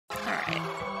Alright.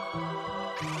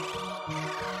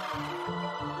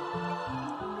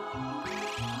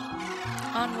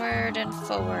 Onward and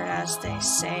forward, as they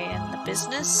say in the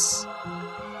business.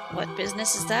 What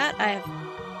business is that?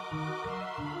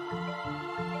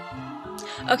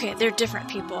 Okay, they're different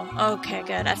people. Okay,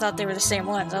 good. I thought they were the same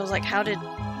ones. I was like, how did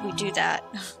we do that?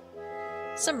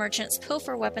 Some merchants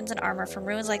pilfer weapons and armor from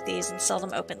ruins like these and sell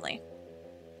them openly.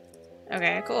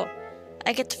 Okay, cool.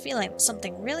 I get the feeling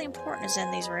something really important is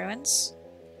in these ruins.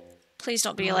 Please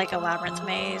don't be like a labyrinth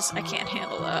maze. I can't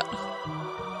handle that.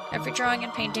 Every drawing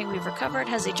and painting we've recovered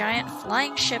has a giant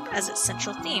flying ship as its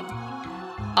central theme.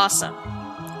 Awesome.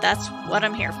 That's what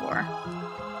I'm here for.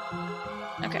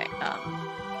 Okay,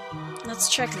 let's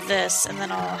check this, and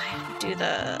then I'll do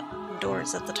the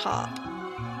doors at the top.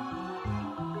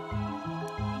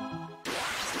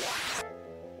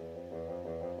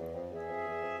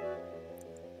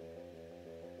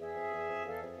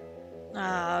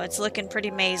 Oh, it's looking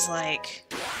pretty maze-like.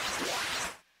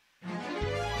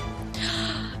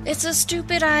 It's a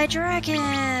stupid-eyed dragon!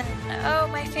 Oh,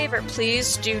 my favorite.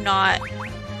 Please do not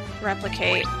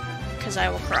replicate, because I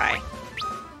will cry.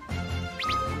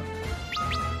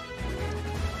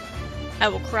 I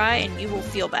will cry and you will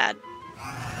feel bad.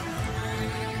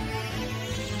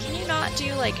 Can you not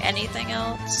do, like, anything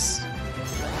else?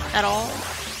 At all?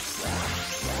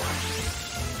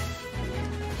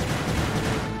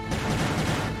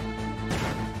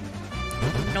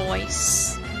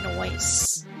 Noise.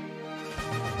 Noise.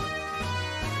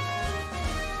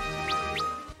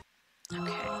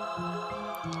 Okay.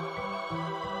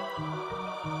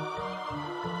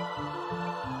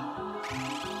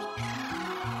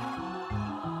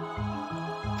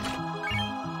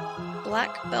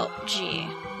 Black belt G.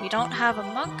 We don't have a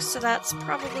monk, so that's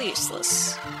probably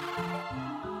useless.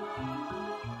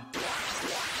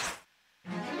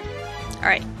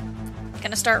 Alright.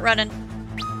 Gonna start running.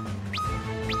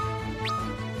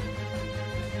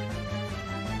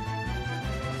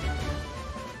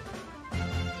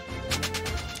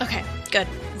 Okay, good.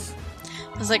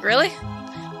 I was like, really?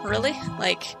 Really?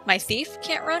 Like, my thief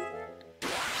can't run?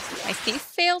 My thief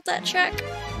failed that check?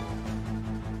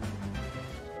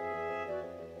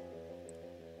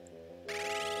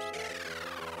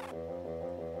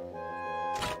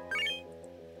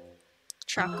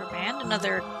 Chakra band,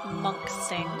 another monk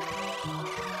thing.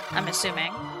 I'm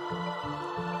assuming.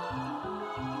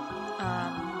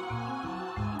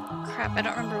 Crap, I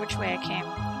don't remember which way I came.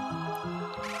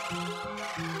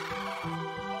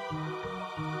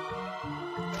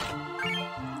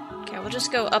 Okay, we'll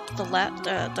just go up the left,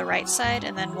 the right side,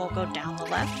 and then we'll go down the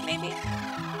left, maybe?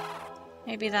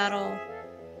 Maybe that'll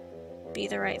be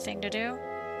the right thing to do.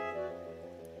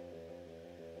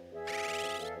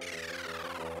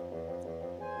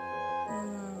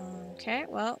 Okay,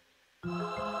 well,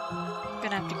 I'm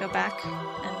gonna have to go back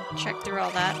and check through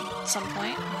all that at some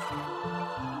point.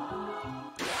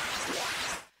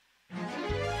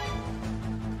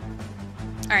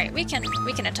 Alright, we can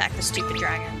attack the stupid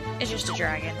dragon. It's just a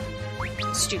dragon.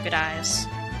 Stupid eyes.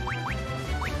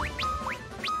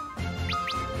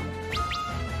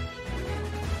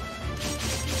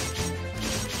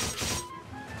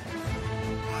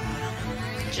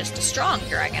 Just a strong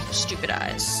dragon with stupid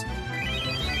eyes.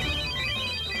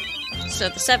 So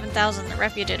the 7,000 that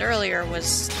Refia did earlier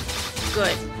was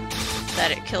good that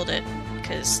it killed it,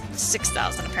 because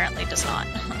 6,000 apparently does not.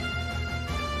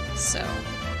 So...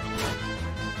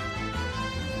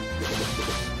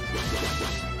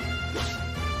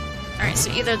 Alright,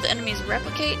 so either the enemies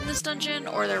replicate in this dungeon,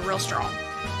 or they're real strong.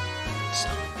 So...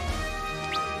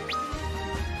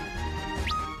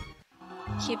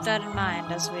 keep that in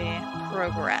mind as we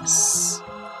progress.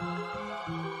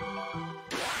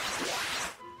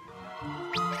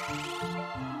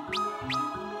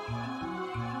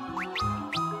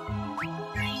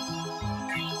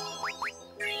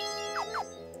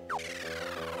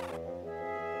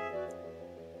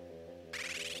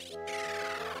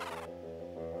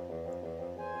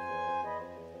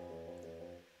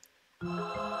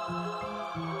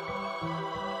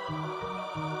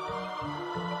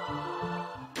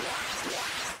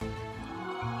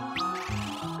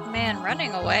 Man,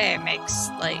 running away makes,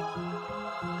 like...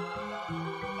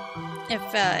 If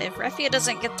Refia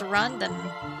doesn't get the run, then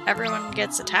everyone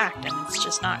gets attacked, and it's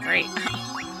just not great.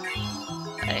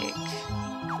 Like...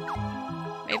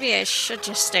 Maybe I should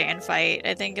just stay and fight.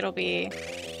 I think it'll be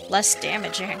less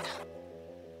damaging.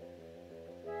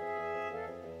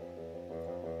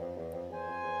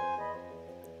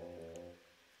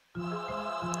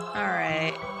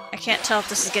 Alright. I can't tell if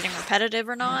this is getting repetitive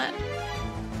or not.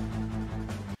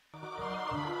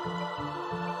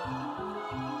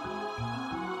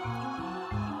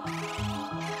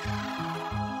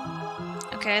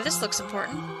 Okay, this looks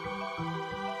important.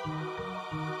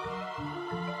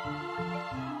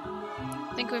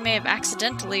 I think we may have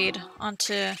accidentally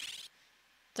onto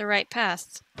the right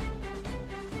path.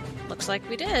 Looks like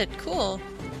we did. Cool.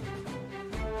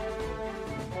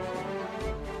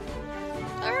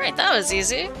 Alright, that was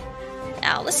easy.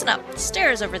 Now listen up. The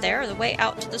stairs over there are the way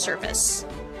out to the surface.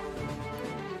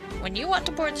 When you want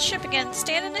to board the ship again,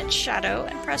 stand in its shadow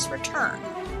and press return.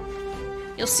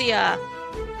 You'll see a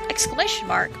exclamation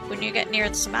mark when you get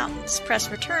near some mountains. Press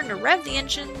return to rev the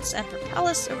engines and propel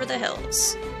us over the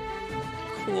hills.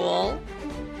 Cool.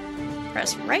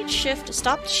 Press right shift to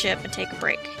stop the ship and take a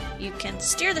break. You can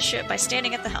steer the ship by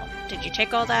standing at the helm. Did you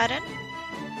take all that in?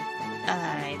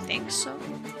 I think so.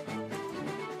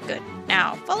 Good.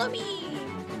 Now, follow me!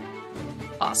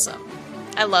 Awesome.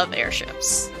 I love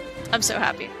airships. I'm so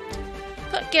happy.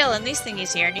 Put Gale in these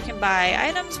thingies here and you can buy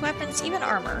items, weapons, even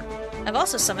armor. I've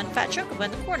also summoned Fat Chocobo in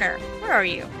the corner. Where are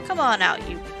you? Come on out,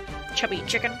 you chubby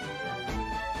chicken.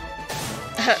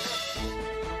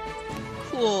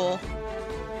 Cool.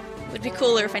 Would be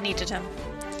cooler if I needed him.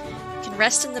 You can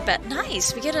rest in the bed.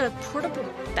 Nice! We get a portable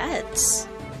beds.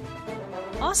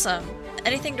 Awesome.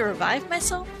 Anything to revive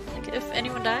myself? Like if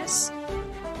anyone dies?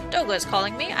 Doga is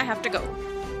calling me. I have to go.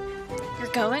 You're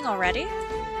going already?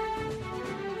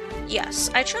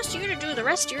 Yes. I trust you to do the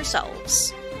rest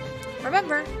yourselves.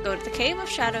 Remember, go to the Cave of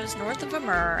Shadows north of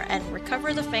Amur and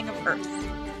recover the Fang of Earth.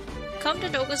 Come to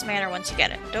Doga's Manor once you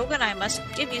get it. Doga and I must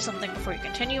give you something before you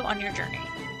continue on your journey.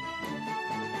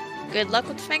 Good luck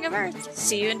with the Fang of Earth.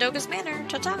 See you in Doga's Manor.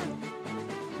 Ta-ta!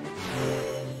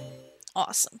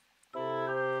 Awesome.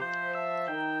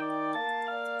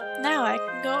 Now I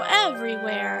can go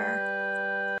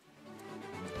everywhere.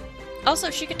 Also,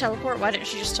 if she could teleport, why didn't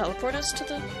she just teleport us to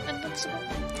the Invincible?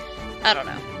 I don't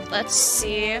know. Let's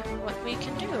see what we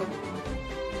can do.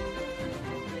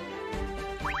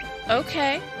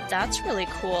 Okay, that's really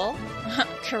cool.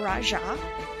 Kiraja.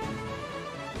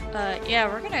 Yeah,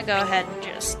 we're gonna go ahead and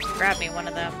just grab me one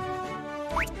of them.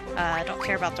 I don't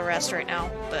care about the rest right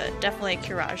now, but definitely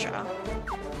Kiraja.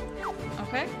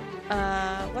 Okay.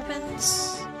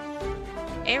 Weapons.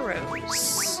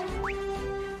 Arrows.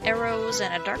 Arrows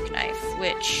and a dark knife,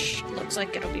 which looks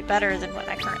like it'll be better than what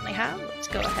I currently have. Let's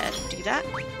go ahead and do that.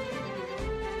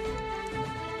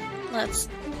 Let's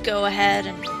go ahead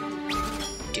and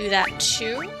do that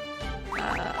too.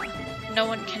 No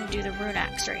one can do the rune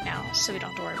axe right now, so we don't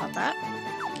have to worry about that.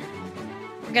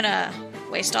 We're gonna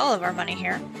waste all of our money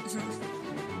here.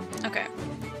 Okay.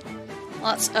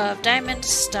 Lots of diamond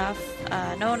stuff.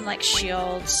 No one likes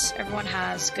shields. Everyone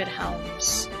has good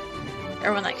helms.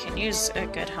 Everyone that can use a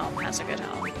good helm has a good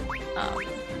helm.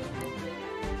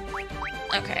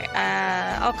 Okay,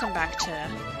 I'll come back to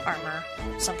armor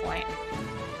at some point.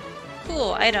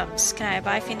 Cool, items. Can I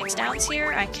buy Phoenix Downs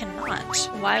here? I cannot.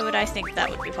 Why would I think that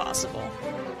would be possible?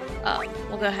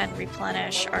 We'll go ahead and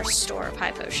replenish our store of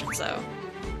high potions, though.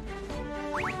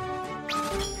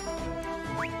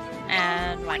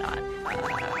 And why not?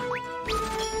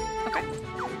 Okay.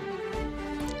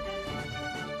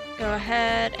 Go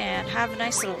ahead and have a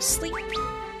nice little sleep.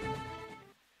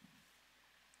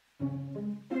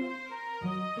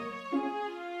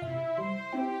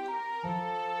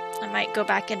 I might go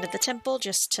back into the temple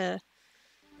just to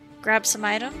grab some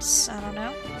items. I don't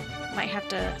know. Might have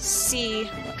to see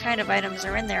what kind of items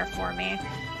are in there for me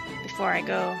before I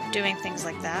go doing things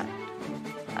like that.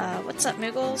 What's up,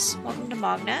 Moogles? Welcome to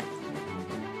Mognet.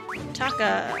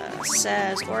 Taka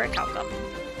says Orichalcum.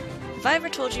 Have I ever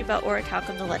told you about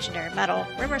Orichalcum, the legendary metal?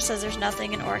 Rumor says there's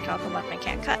nothing in Orichalcum weapon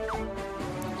can't cut.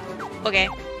 Okay.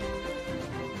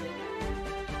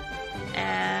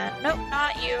 And nope,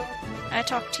 not you. I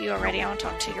talked to you already. I want to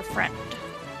talk to your friend.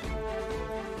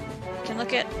 You can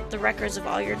look at the records of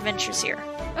all your adventures here.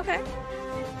 Okay.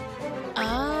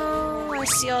 Oh, I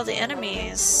see all the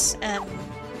enemies, and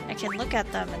I can look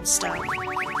at them and stuff.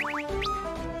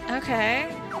 Okay,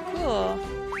 cool.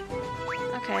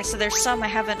 Okay, so there's some I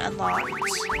haven't unlocked.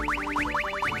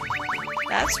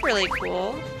 That's really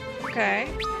cool. Okay.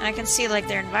 And I can see, like,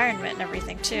 their environment and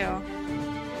everything, too.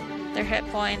 Their hit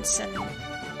points and...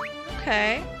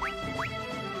 Okay.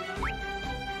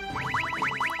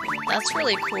 That's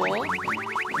really cool.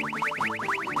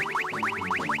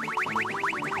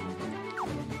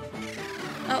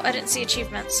 Oh, I didn't see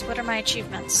achievements. What are my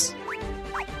achievements?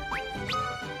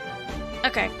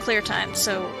 Okay, clear time,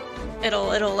 so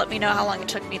it'll let me know how long it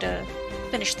took me to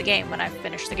finish the game when I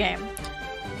finish the game.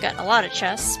 Gotten a lot of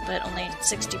chests, but only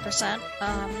 60%.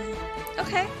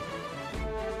 Okay.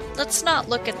 Let's not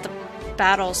look at the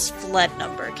battle's fled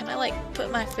number. Can I, like,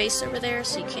 put my face over there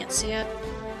so you can't see it?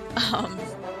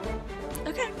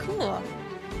 Okay, cool.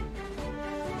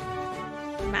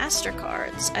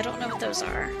 MasterCards. I don't know what those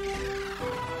are.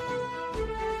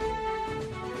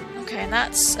 Okay, and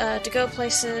that's to go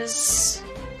places.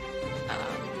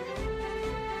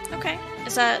 Okay,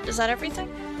 is that everything?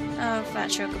 Oh, Fat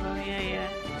Chocobo, yeah.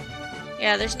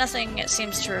 Yeah, there's nothing it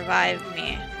seems to revive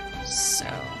me, so...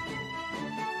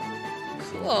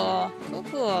 Cool.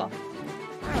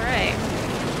 Alright.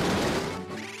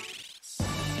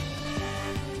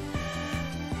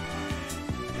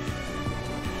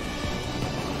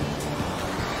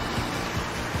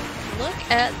 Look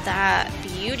at that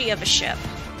beauty of a ship.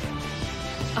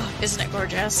 Oh, isn't it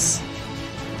gorgeous?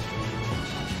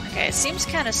 Okay, it seems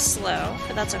kind of slow,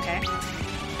 but that's okay.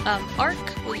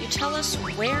 Ark, will you tell us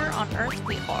where on Earth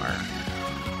we are?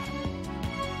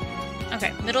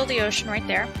 Okay, middle of the ocean right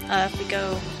there. If we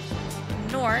go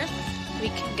north, we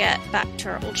can get back to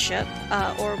our old ship,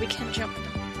 or we can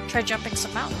try jumping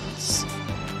some mountains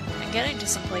and getting to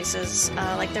some places.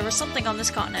 Like there was something on this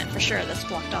continent for sure that's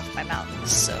blocked off by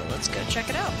mountains, so let's go check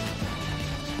it out.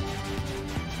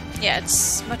 Yeah,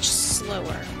 it's much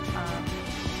slower.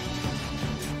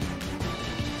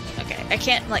 Okay, I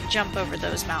can't like jump over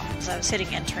those mountains. I was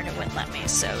hitting enter and it wouldn't let me,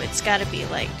 so it's gotta be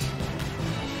like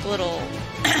little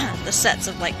the sets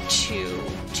of like two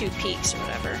peaks or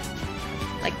whatever.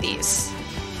 Like these.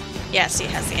 Yeah, see,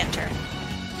 it has the enter.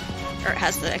 Or it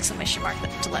has the exclamation mark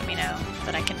to let me know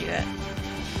that I can do it.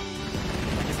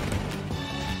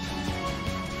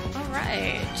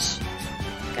 Alright.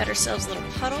 Got ourselves a little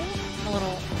puddle, a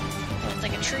little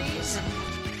thing of trees.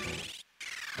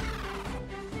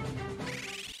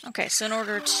 Okay, so in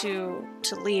order to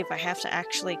leave, I have to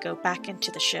actually go back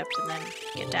into the ship and then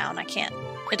get down. I can't,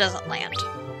 it doesn't land,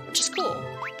 which is cool,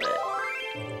 but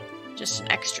just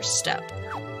an extra step.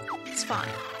 It's fine.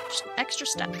 Just an extra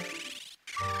step.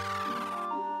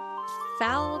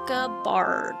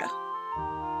 Falgabard.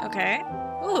 Okay.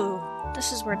 Ooh,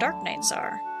 this is where Dark Knights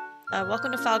are.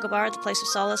 Welcome to Falgabard, the place of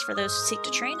solace for those who seek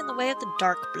to train in the way of the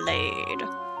Dark Blade.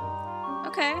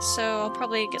 Okay, so I'll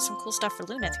probably get some cool stuff for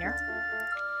Luneth here.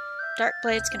 Dark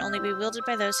blades can only be wielded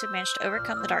by those who manage to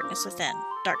overcome the darkness within.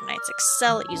 Dark Knights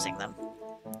excel at using them.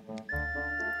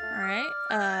 Alright,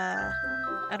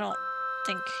 I don't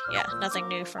think, yeah, nothing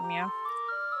new from you.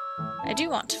 I do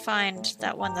want to find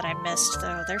that one that I missed,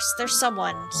 though. There's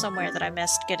someone somewhere that I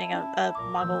missed getting a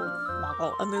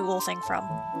Moogle thing from.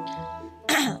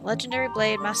 Legendary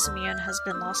blade Masamune has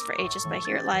been lost for ages, but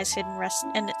here it lies hidden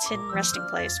in its hidden resting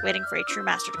place, waiting for a true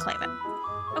master to claim it.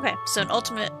 Okay, so an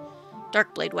ultimate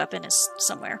dark blade weapon is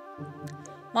somewhere.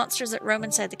 Monsters that roam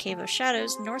inside the Cave of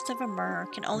Shadows, north of Amur,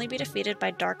 can only be defeated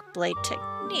by dark blade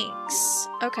techniques.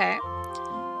 Okay.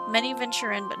 Many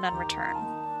venture in, but none return.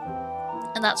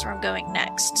 And that's where I'm going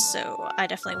next, so I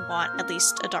definitely want at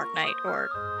least a Dark Knight, or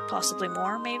possibly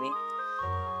more, maybe?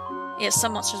 Yes,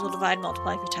 some monsters will divide and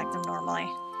multiply if you attack them normally.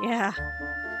 Yeah.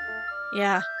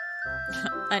 Yeah.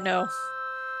 I know.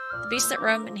 The beasts that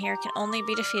roam in here can only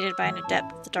be defeated by an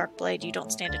adept with the Dark Blade. You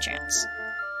don't stand a chance.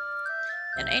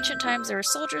 In ancient times, there were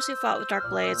soldiers who fought with dark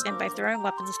blades, and by throwing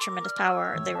weapons of tremendous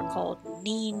power, they were called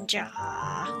ninja.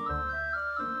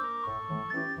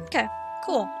 Okay,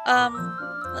 cool.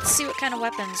 Let's see what kind of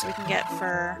weapons we can get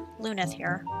for Luneth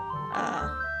here.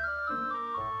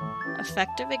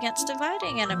 Effective against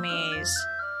dividing enemies.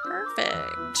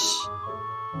 Perfect.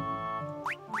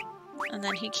 And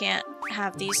then he can't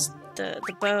have these, the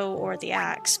bow or the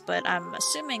axe, but I'm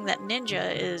assuming that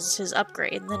ninja is his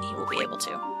upgrade, and then he will be able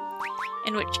to.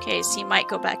 In which case, he might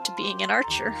go back to being an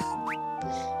archer.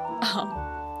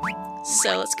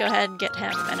 So let's go ahead and get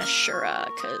him an Ashura,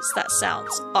 because that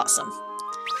sounds awesome.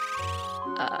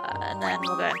 And then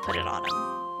we'll go ahead and put it on him.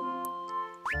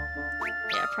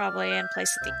 Yeah, probably in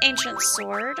place of the ancient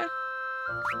sword.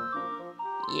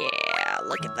 Yeah,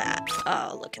 look at that.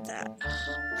 Oh, look at that.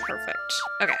 Perfect.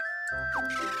 Okay.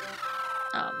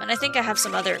 And I think I have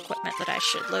some other equipment that I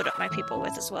should load up my people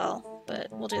with as well, but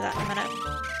we'll do that in a minute.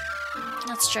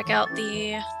 Let's check out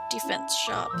the defense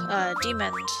shop.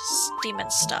 Demon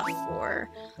stuff for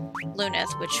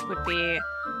Luneth, which would be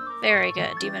very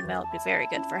good. Demon mail would be very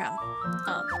good for him.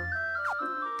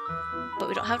 But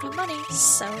we don't have no money,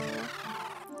 so...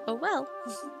 oh well.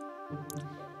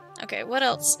 Okay, what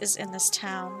else is in this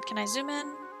town? Can I zoom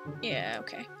in? Yeah,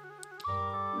 okay.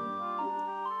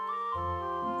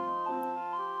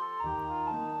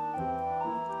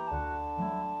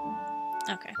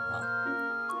 Okay, well.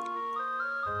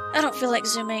 I don't feel like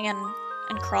zooming and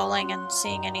crawling and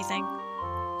seeing anything.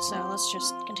 So let's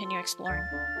just continue exploring.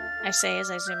 I say as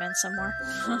I zoom in some more.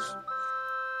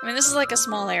 I mean, this is like a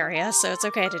small area, so it's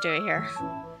okay to do it here.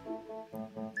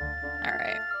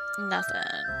 Alright.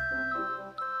 Nothing.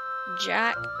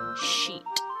 Jack sheet.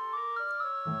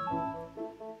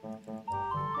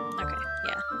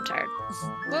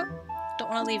 Whoop. Don't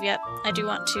want to leave yet. I do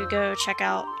want to go check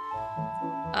out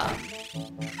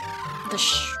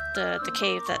the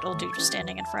cave that old dude was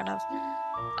standing in front of.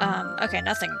 Okay,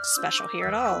 nothing special here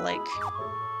at all. Like,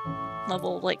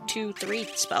 level, like, 2, 3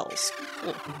 spells.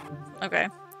 Cool. Okay.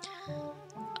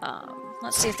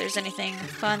 Let's see if there's anything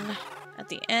fun at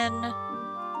the inn. No,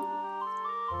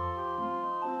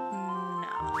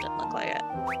 didn't look like it.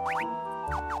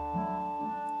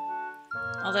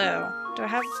 Although, do I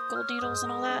have gold needles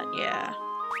and all that? Yeah.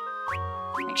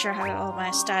 Make sure I have all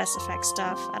my status effect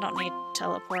stuff. I don't need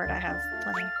teleport, I have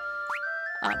plenty.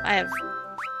 I have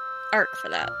arc for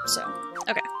that, so,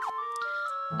 okay.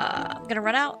 I'm gonna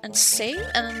run out and save,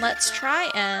 and then let's try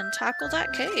and tackle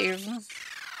that cave.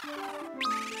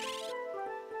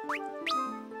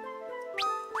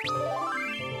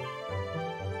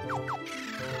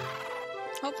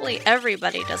 Hopefully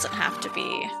everybody doesn't have to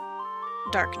be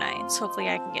Dark Knights. Hopefully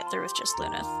I can get through with just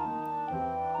Luneth.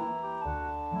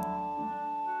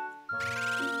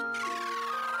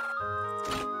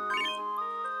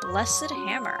 Blessed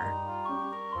Hammer.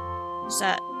 Is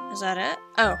that it?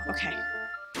 Oh, okay.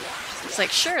 It's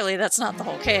like, surely that's not the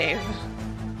whole cave.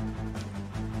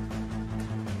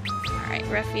 Alright,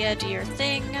 Refia, do your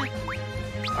thing.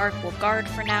 Ark will guard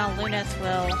for now. Luneth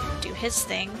will do his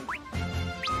thing.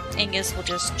 Ingus will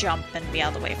just jump and be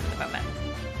out of the way for the moment.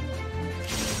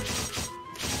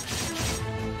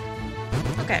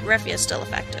 Okay, Refia is still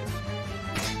effective.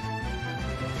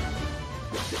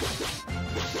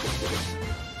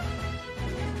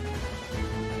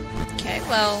 Okay,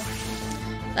 well,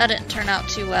 that didn't turn out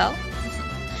too well.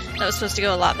 That was supposed to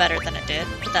go a lot better than it did,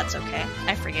 but that's okay.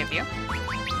 I forgive you.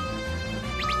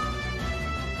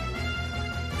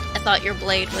 I thought your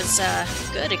blade was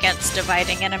good against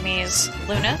dividing enemies,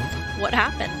 Luneth. What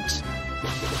happened?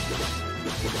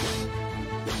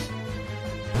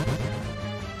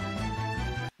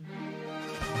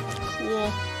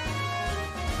 Cool.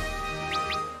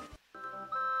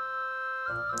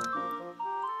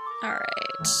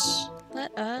 Alright,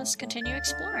 let us continue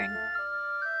exploring.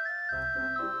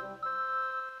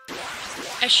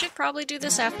 I should probably do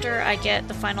this after I get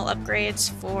the final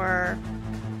upgrades for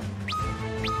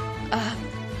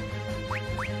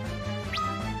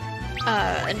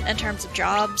in terms of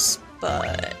jobs,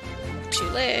 but too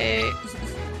late.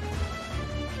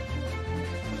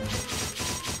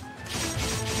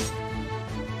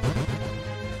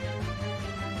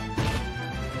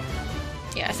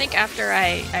 Yeah, I think after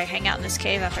I hang out in this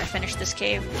cave, after I finish this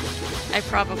cave, I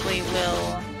probably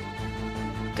will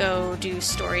go do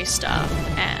story stuff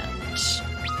and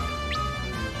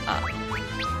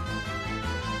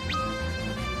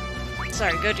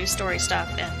go do story stuff,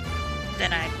 and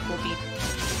then I will be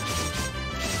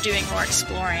doing more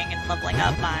exploring and leveling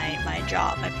up my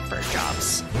job, my preferred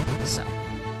jobs. So.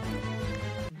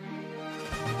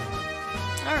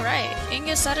 Alright,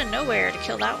 Ingus out of nowhere to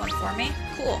kill that one for me.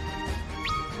 Cool.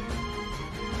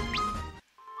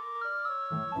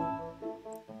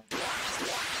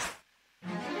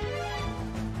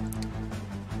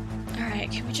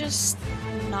 Alright, can we just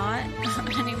not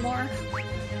anymore?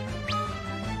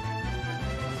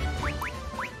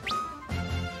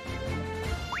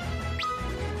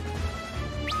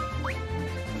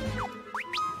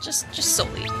 Just soul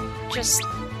eat.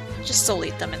 Just soul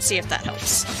eat them and see if that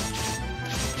helps.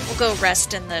 We'll go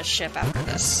rest in the ship after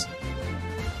this.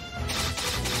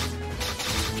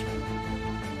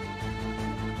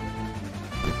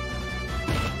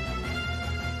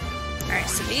 Alright,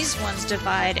 so these ones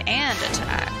divide and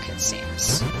attack, it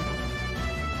seems.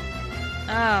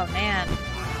 Oh man,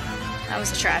 that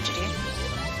was a tragedy.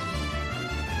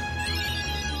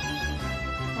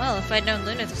 Well, if I'd known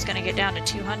Luneth was going to get down to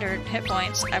 200 hit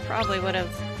points, I probably would have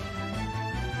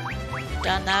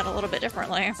done that a little bit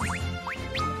differently.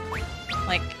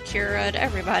 Like, Cura'd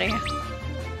everybody.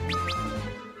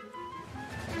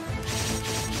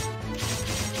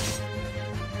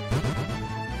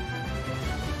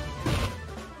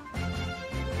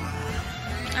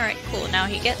 Alright, cool. Now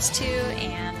he gets to,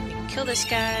 and we can kill this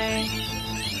guy,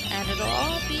 and it'll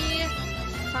all be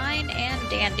fine and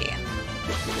dandy.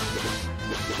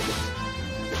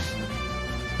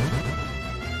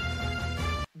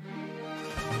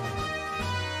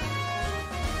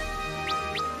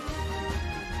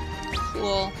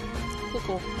 Cool. Cool,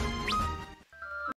 cool.